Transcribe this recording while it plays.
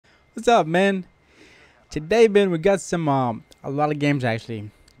What's up, man? Today, man, we got some a lot of games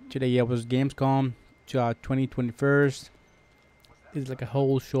actually. Today, was GamesCom, 2021st. It's like a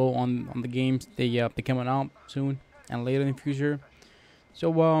whole show on the games they coming out soon and later in the future. So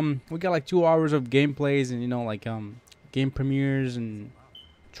we got like 2 hours of gameplays and like game premieres and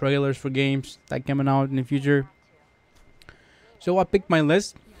trailers for games that coming out in the future. So I picked my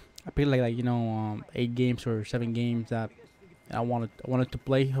list. I picked like 8 games or 7 games that I wanted to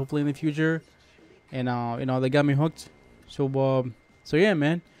play hopefully in the future, and they got me hooked. So yeah,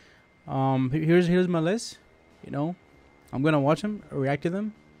 man. Here's my list. You know, I'm gonna watch them, react to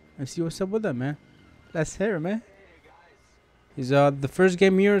them, and see what's up with them, man. That's it, man. Is the first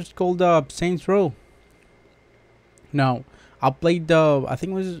game here is called Saints Row. Now, I played I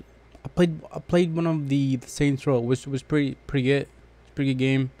think it was I played one of the Saints Row, which was pretty good. It's a pretty good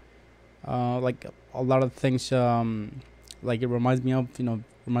game. Like a lot of things like it reminds me of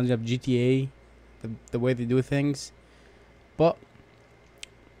GTA, the way they do things. But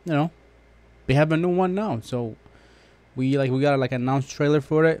you know, we have a new one now, so we got like an announced trailer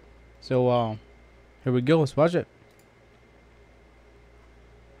for it. So here we go. Let's watch it.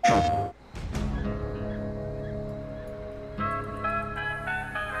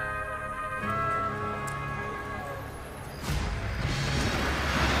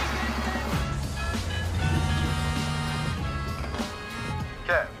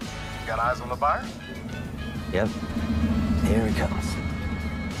 Kev, you got eyes on the buyer? Yep. Here he comes.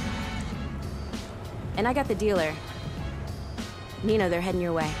 And I got the dealer. Nina, they're heading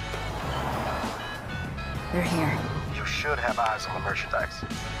your way. They're here. You should have eyes on the merchandise.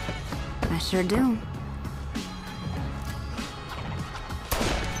 I sure do.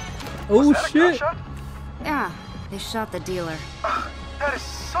 Oh Was that a shit! gunshot? Yeah, they shot the dealer. That is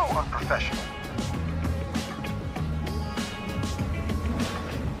so unprofessional.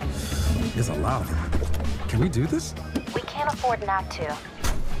 There's a lot of them. Can we do this? We can't afford not to.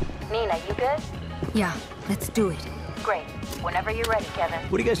 Nina, you good? Yeah, let's do it. Great. Whenever you're ready, Kevin.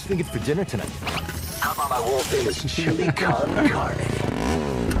 What are you guys thinking for dinner tonight? How about my world famous chili con carne?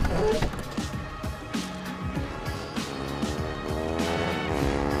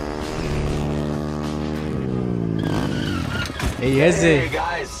 Hey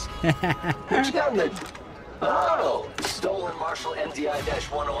guys. What you got in the... Oh, stolen Marshall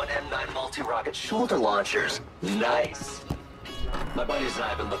MDI-101 M9 multi-rocket shoulder launchers. Nice. My buddies and I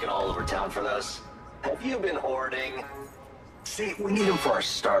have been looking all over town for those. Have you been hoarding? See, we need them for our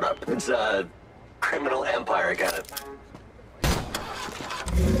startup. It's a criminal empire kind of...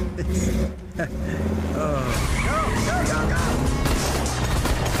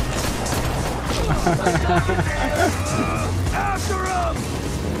 After him!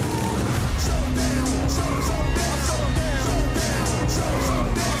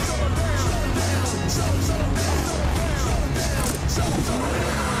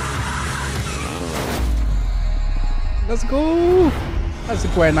 Let's go. That's a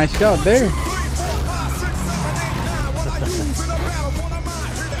quite nice shot there.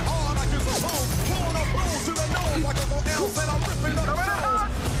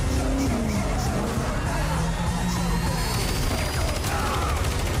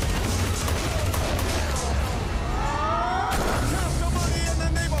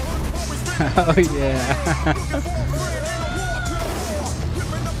 Oh yeah.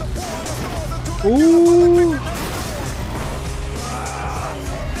 Ooh.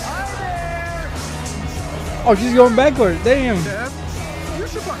 Oh, she's going backwards. Damn. Kev, you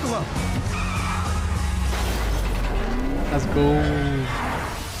should buckle up. Let's go.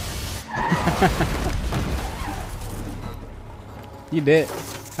 You did.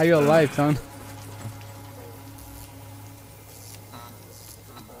 How you alive, son?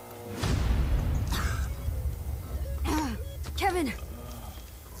 Kevin!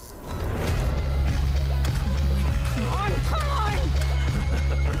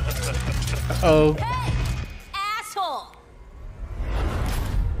 Oh. Hey! Asshole!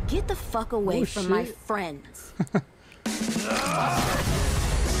 Get the fuck away Oh, from my shit. friends.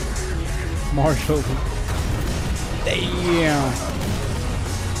 Marshall. Damn.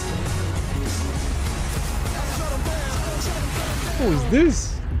 What was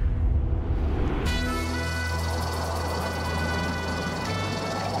this?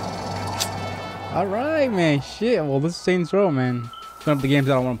 All right, man. Shit. Well, this is Saints Row, man. It's one of the games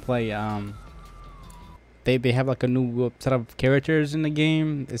that I want to play. They have like a new set of characters in the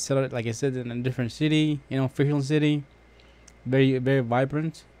game. It's set up, like I said, in a different city. Fictional city. Very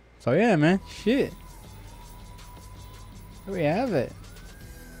vibrant. So yeah, man. Shit. There we have it.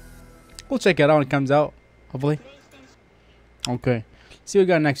 We'll check it out when it comes out. Hopefully. Okay. see what we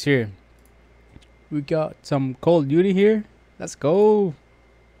got next here. We got some Call of Duty here. Let's go.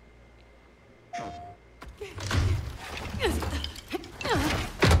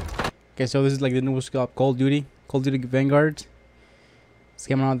 Okay, so this is like the newest Call of Duty. Call of Duty Vanguard. It's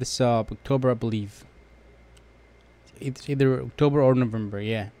coming out this October, I believe. It's either October or November,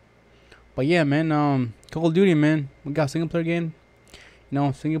 yeah. But yeah, man, Call of Duty, man. We got single player game. You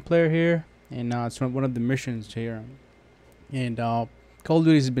know, single player here. And it's one of the missions here. And Call of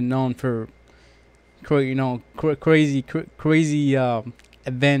Duty has been known for crazy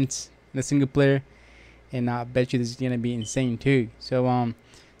events in the single player, and I bet you this is gonna be insane too. So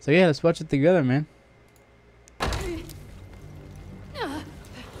yeah, let's watch it together, man.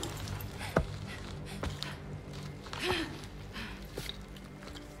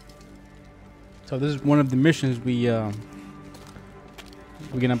 So this is one of the missions we're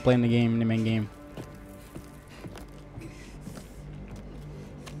gonna play in the game, in the main game.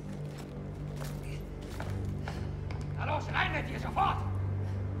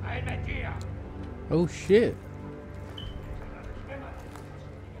 Oh shit.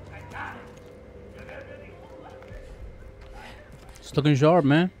 It's looking sharp,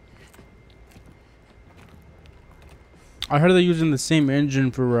 man. I heard they're using the same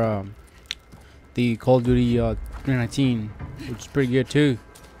engine for the Call of Duty 2019, which is pretty good too.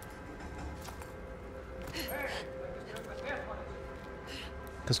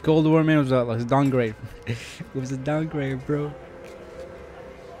 Cause Cold War, man, was like a downgrade. It was a downgrade, bro.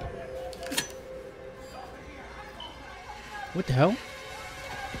 What the hell?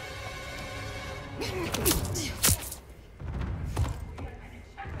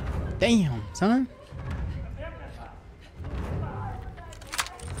 Damn, son.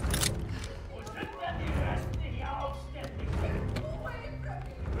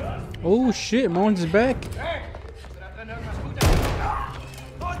 Oh shit, Mons is back.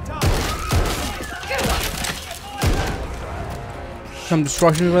 Some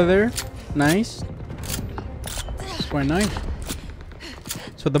destruction right there. Nice. It's quite nice.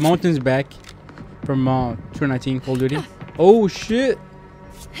 So the mountain's back from 2019 Call of Duty. Oh shit.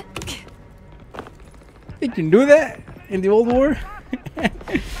 They can do that in the old war?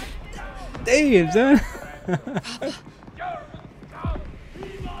 Damn, son.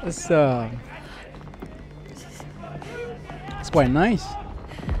 It's quite nice.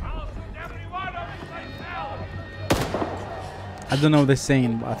 I don't know what they're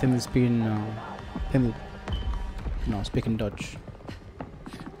saying, but I think they're speaking speaking Dutch.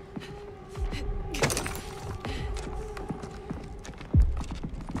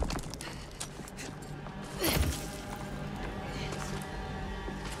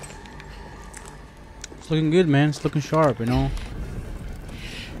 It's looking good, man. It's looking sharp, you know.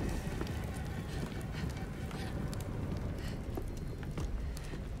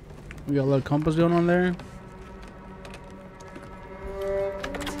 We got a little compass going on there.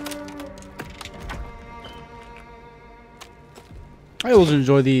 I always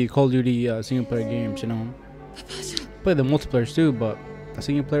enjoy the Call of Duty single player games, you know. Play the multiplayers too, but the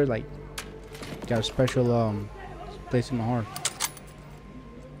single player like got a special place in my heart.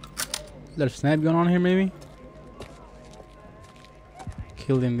 Little snap going on here, maybe.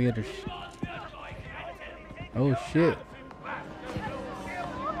 Kill the invaders. Oh shit.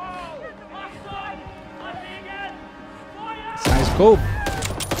 It's a nice scope.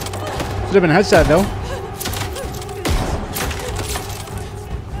 Should have been a headshot though.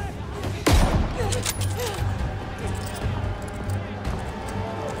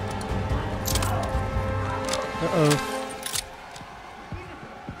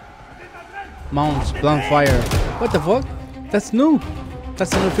 Mounts, blunt fire. What the fuck? That's new.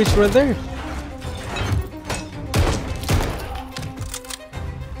 That's a new feature right there.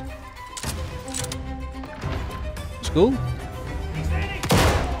 It's cool.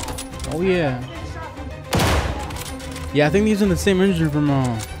 Oh yeah. Yeah, I think they're using the same engine from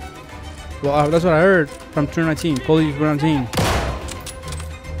well, that's what I heard from 2019, Call of Duty 2019.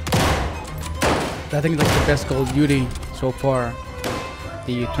 I think it's like the best Call of Duty so far.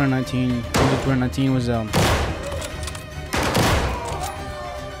 The 2019 was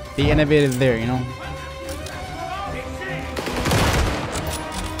they innovated there, you know.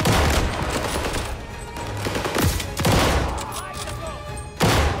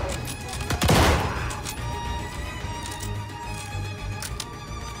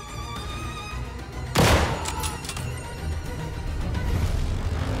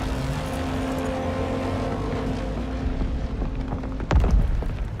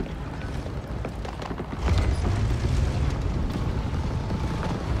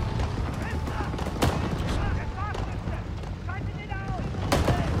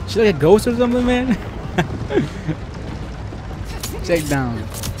 She's like a ghost or something, man. Check down.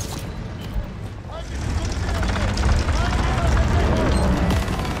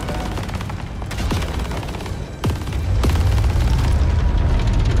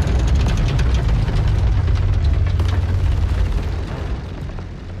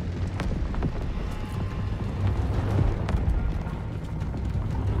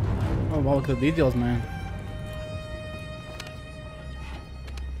 Oh, wow, look at the details, man.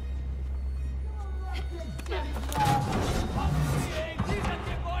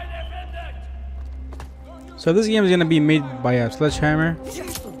 So this game is gonna be made by Sledgehammer.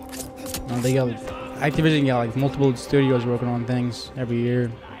 They got Activision got like multiple studios working on things every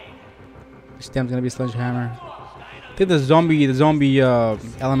year. This game's gonna be Sledgehammer. I think the zombie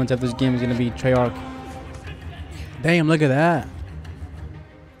element of this game is gonna be Treyarch. Damn, look at that.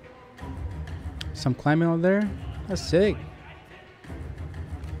 Some climbing out there. That's sick.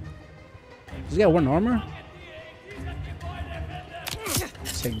 Does he got one armor?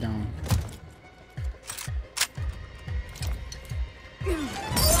 Take down.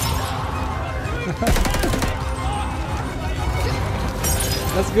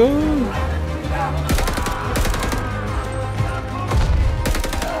 Let's go.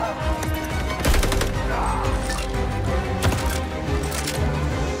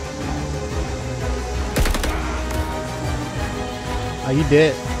 Oh, you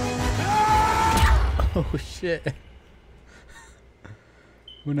did. Oh shit.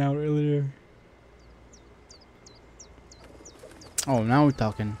 Went out earlier. Oh, now we're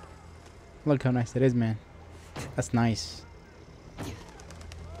talking. Look how nice it is, man. That's nice.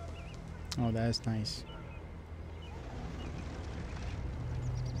 Oh, that is nice.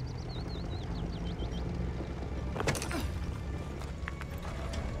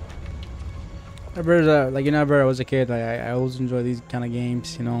 Like whenever I was a kid, I always enjoy these kind of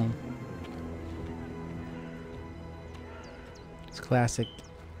games, you know. It's classic.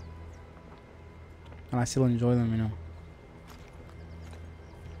 And I still enjoy them, you know.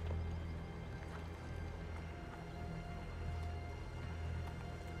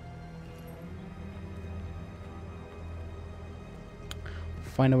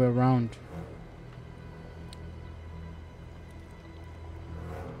 Find a way around.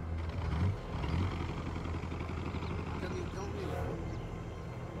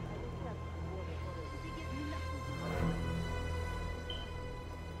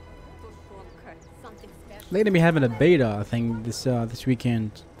 They're gonna be having a beta, I think, this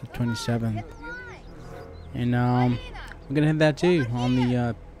weekend, the 27th, and we're gonna hit that too on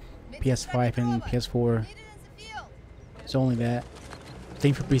the PS5 and PS4. It's only that. I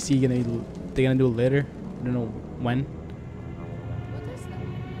think for PC, they're gonna do it later. I don't know when.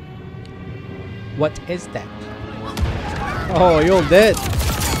 What is that? Oh, you're all dead.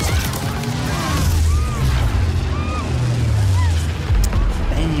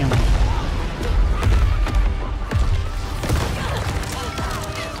 Damn.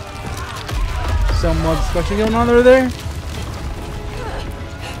 Some more destruction going on over there.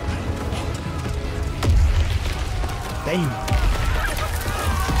 Damn.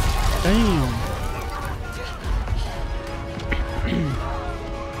 Damn.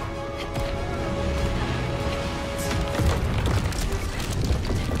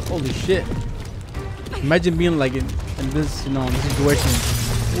 Holy shit. Imagine being like in this, you know, in this situation.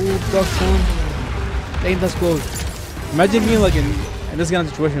 Ooh, duck sound. Dang, that's close. Imagine being like in this kind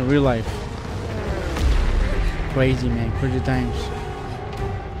of situation in real life. Crazy, man. Crazy times.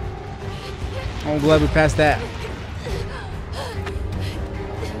 I'm glad we passed that.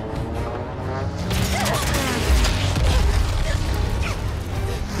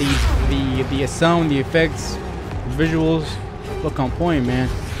 The sound, the effects, the visuals look on point, man.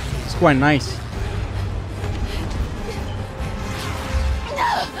 It's quite nice.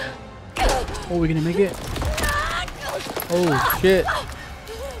 Oh, we're gonna make it? Oh shit.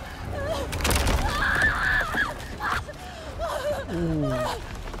 Ooh.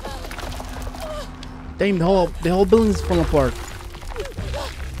 Damn, the whole building's falling apart.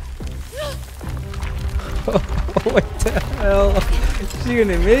 What the hell? Is she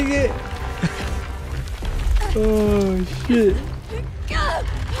gonna make it? Oh shit.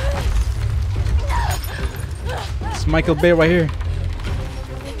 It's Michael Bay right here.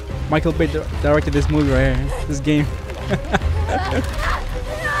 Michael Bay directed this movie right here. This game.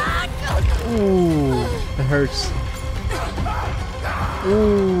 Ooh, that hurts.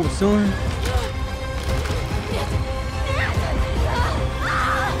 Ooh, son.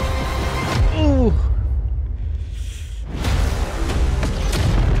 Ooh.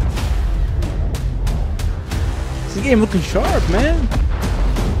 This game looking sharp, man.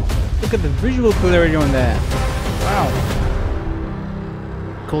 Look at the visual clarity on that. Wow.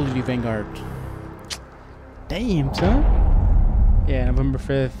 Call of Duty Vanguard. Damn, son. Yeah, November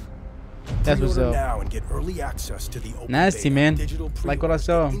 5th. That's what's Pre-order up. now and get early access to the open Nasty, beta. man. Digital Like what I pre-orders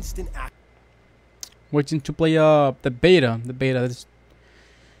saw. get instant Waiting to play the beta. The beta this,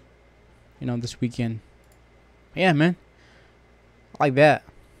 you know, this weekend. Yeah, man. I like that.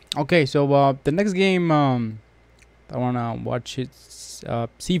 Okay, so the next game I wanna watch it's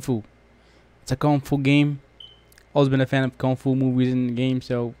Sifu. It's a kung fu game. Always been a fan of kung fu movies and games,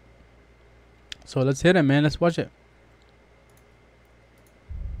 so let's hit it, man. Let's watch it.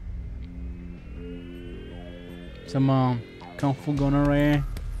 Some kung fu going on right here.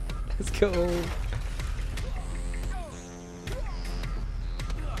 Let's go.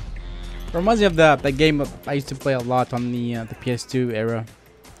 Reminds me of that game I used to play a lot on the PS2 era,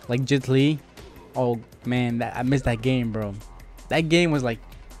 like Jet Li. Oh man, I missed that game, bro. That game was like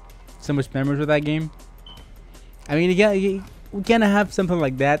so much memories with that game. I mean, we kind of have something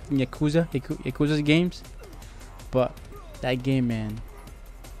like that in Yakuza's games, but that game, man,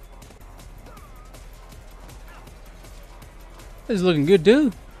 this is looking good,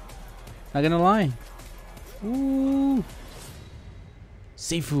 dude. Not gonna lie. Ooh,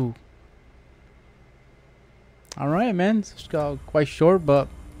 Sifu. All right, man. It's quite short, but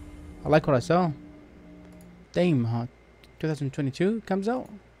I like what I saw. Damn, 2022 comes out.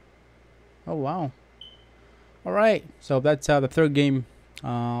 Oh wow. All right, so that's the third game.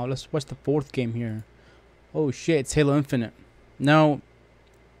 Let's watch the fourth game here. Oh shit, it's Halo Infinite. Now,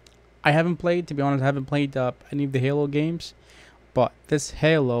 I haven't played, to be honest, I haven't played any of the Halo games, but this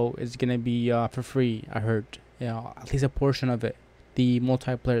Halo is gonna be for free. I heard, at least a portion of it. The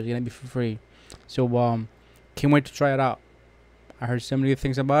multiplayer is gonna be for free. So can't wait to try it out. I heard so many good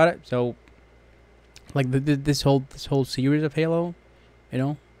things about it. So like this whole series of Halo, you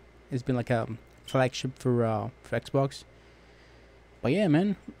know, it's been like a flagship for Xbox. But yeah,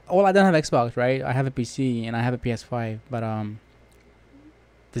 man. Well, I don't have Xbox, right? I have a PC and I have a PS5, but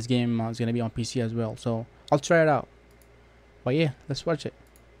this game is gonna be on PC as well, so I'll try it out. But yeah, let's watch it.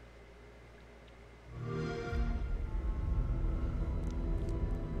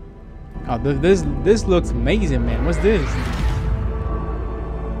 Oh, this looks amazing, man. What's this?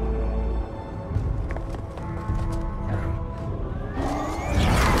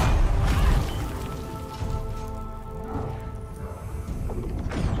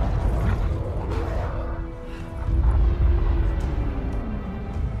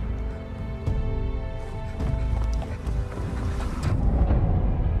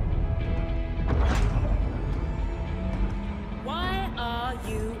 Why are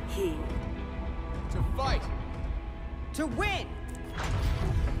you here? To fight. To win!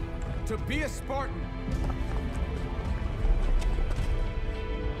 To be a Spartan.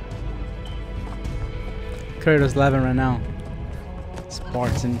 Kratos laughing right now.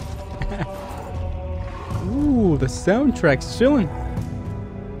 Spartan. Ooh, the soundtrack's chilling.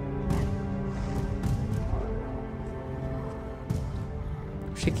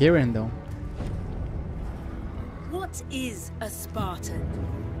 Shakira though. What is a Spartan?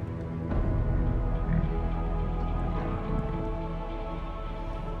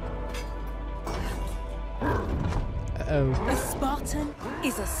 Uh-oh. A Spartan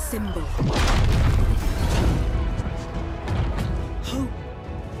is a symbol. Hope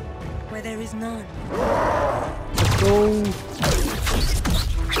where there is none. Let's go.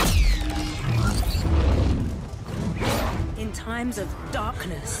 In times of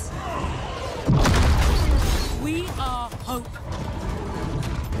darkness, we are hope.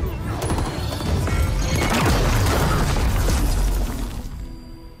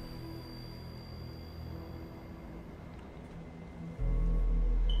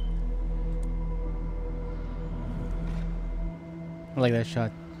 I like that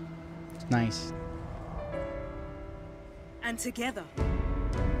shot. It's nice. And together,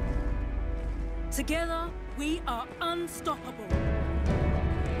 we are unstoppable.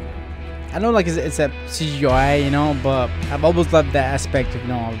 I know, like it's a CGI, you know, but I've always loved that aspect of,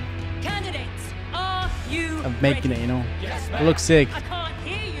 Candidates, are you of making ready? it, It looks sick. I can't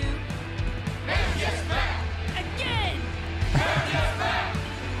hear you. Again.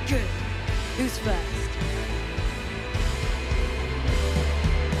 Good. Who's first?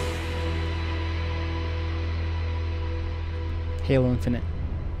 Halo Infinite,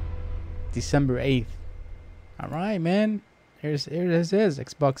 December 8th. All right, man. Here this is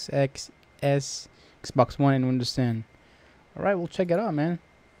Xbox XS, Xbox One, and Windows 10. All right, we'll check it out, man.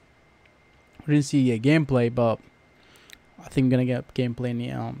 We didn't see gameplay, but I think we're gonna get gameplay in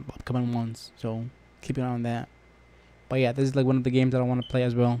the upcoming ones. So keep an eye on that. But yeah, this is like one of the games that I want to play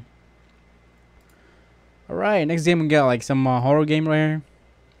as well. Alright, next game we got like some horror game right here.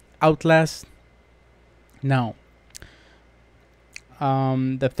 Outlast. Now,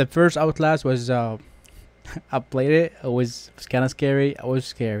 the first Outlast was I played it. It was kind of scary. It was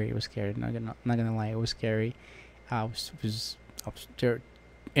scary. It was scary. Not gonna lie, it was scary. I was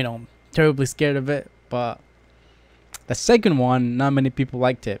terribly scared of it. But the second one, not many people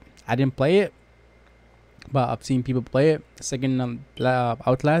liked it. I didn't play it, but I've seen people play it. The second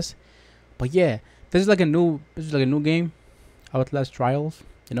Outlast. But yeah, this is like a new game, Outlast Trials.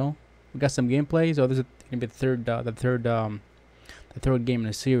 You know, we got some gameplay. So this is gonna be the third game in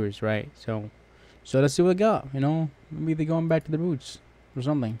the series, right? So let's see what we got. You know, maybe they're going back to the roots or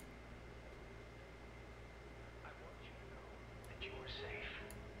something.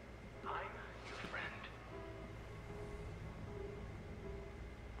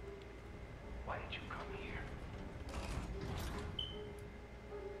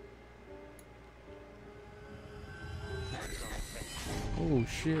 Oh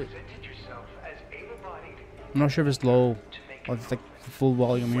shit. I'm not sure if it's low or if it's like full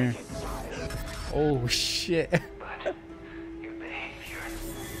volume here. Oh shit.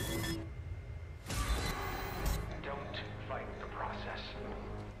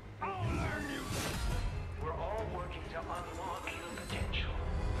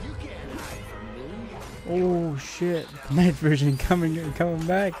 Oh shit. Night version coming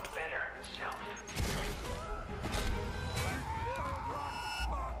back.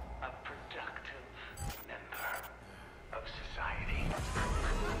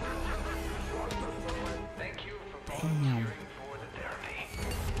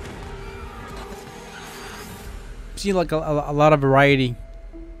 See like a lot of variety,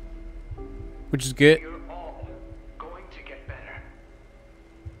 which is good. You're all going to get better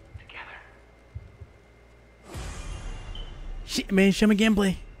together. Shit, man, show me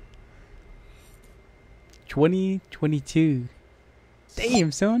gameplay. 2022.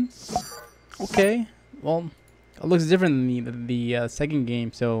 Damn, son. Okay, well, it looks different than the second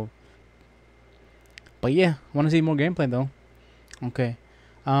game, so. But yeah, I want to see more gameplay though. Okay.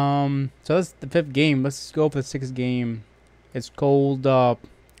 So that's the 5th game. Let's go for the 6th game. It's called the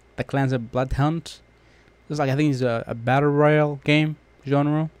Clans of Bloodhunt. It's like, I think it's a battle royale game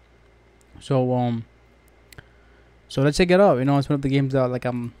genre. So so let's check it out. You know, it's one of the games that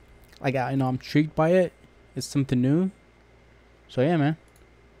I'm intrigued by it. It's something new. So yeah, man,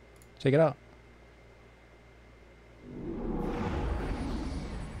 check it out.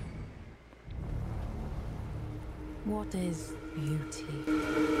 What is beauty?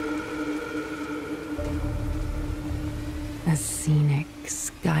 A scenic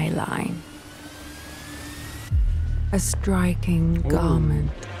skyline. A striking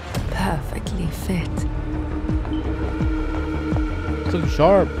garment, perfectly fit. So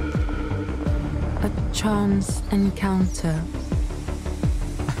sharp. A chance encounter.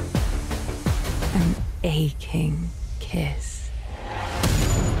 An aching kiss.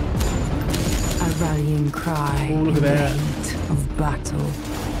 A rallying cry in the heat of battle.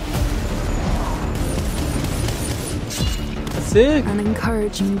 That's it. An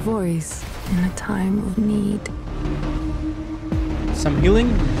encouraging voice in a time of need. Some healing?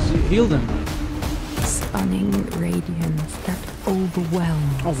 Heal them. Stunning radiance that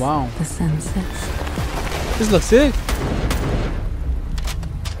overwhelms the senses. This looks sick.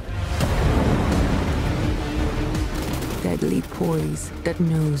 Deadly poise that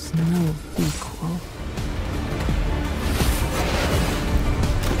knows no equal.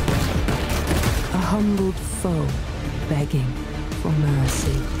 A humbled foe begging for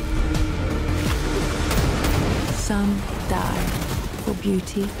mercy. Some die for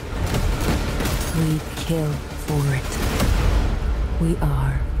beauty. We kill for it. We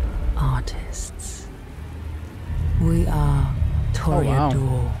are artists. We are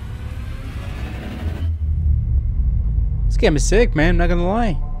Toreador. This game is sick, man. Not gonna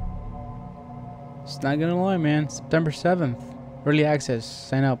lie. It's not gonna lie, man. September 7th. Early access.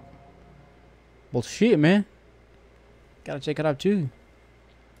 Sign up. Well, shit, man. Gotta check it out, too.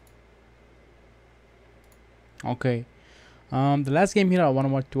 Okay. The last game here I want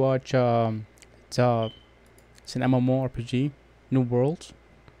to watch, it's an MMORPG. New Worlds.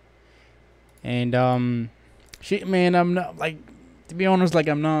 And, shit, man. I'm not, like, to be honest, like,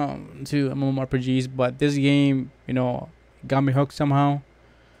 I'm not into MMORPGs. But this game, you know, got me hooked somehow.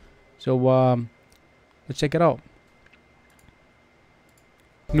 So let's check it out.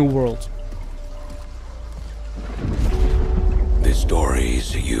 New World. The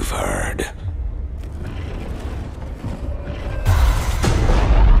stories you've heard,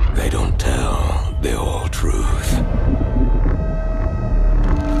 they don't tell the whole truth.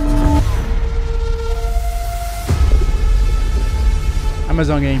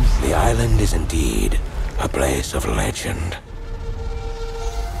 Amazon games. The island is indeed a place of legend.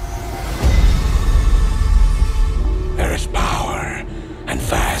 There is power and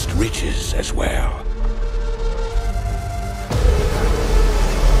vast riches as well.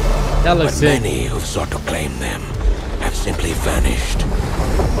 That looks But sick. many who've sought to claim them have simply vanished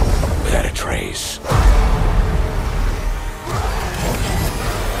without a trace.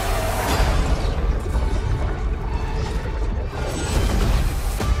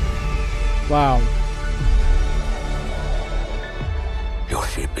 Wow. Your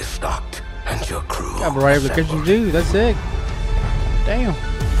ship is stocked and your crew Got variety of assembled. locations, dude. That's sick. Damn.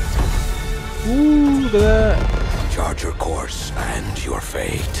 Ooh, look at that. Chart your course and your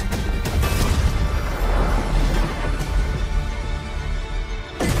fate.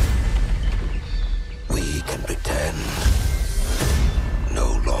 We can pretend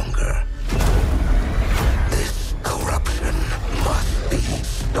no longer. This corruption must be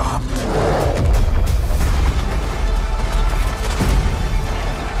stopped.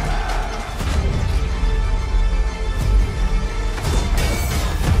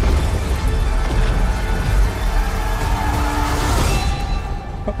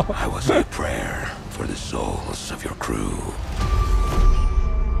 I will say a prayer for the souls of your crew.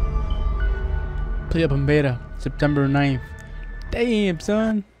 Play up in beta, September 9th. Damn,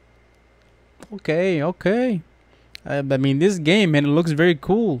 son. Okay, okay. I mean, this game, man, it looks very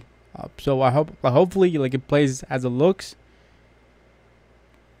cool. So I hope, hopefully, like it plays as it looks.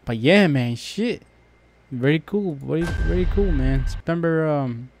 But yeah, man, shit, very cool, very cool, man.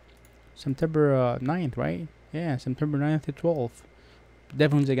 September 9th, right? Yeah, September 9th to 12th.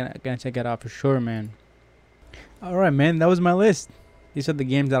 Definitely gonna check it out for sure, man. All right, man, that was my list. These are the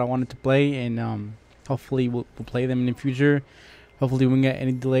games that I wanted to play, and hopefully we'll play them in the future. Hopefully we won't get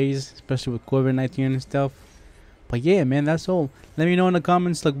any delays, especially with COVID-19 and stuff. But yeah, man, that's all. Let me know in the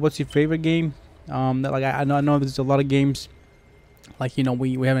comments, like, what's your favorite game? That, like, I know there's a lot of games, like, you know,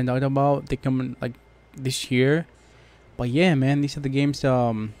 we haven't talked about. They come like this year. But yeah, man, these are the games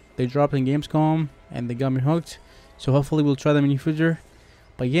they dropped in Gamescom, and they got me hooked. So hopefully we'll try them in the future.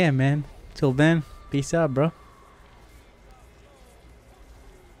 But yeah, man, till then, peace out, bro.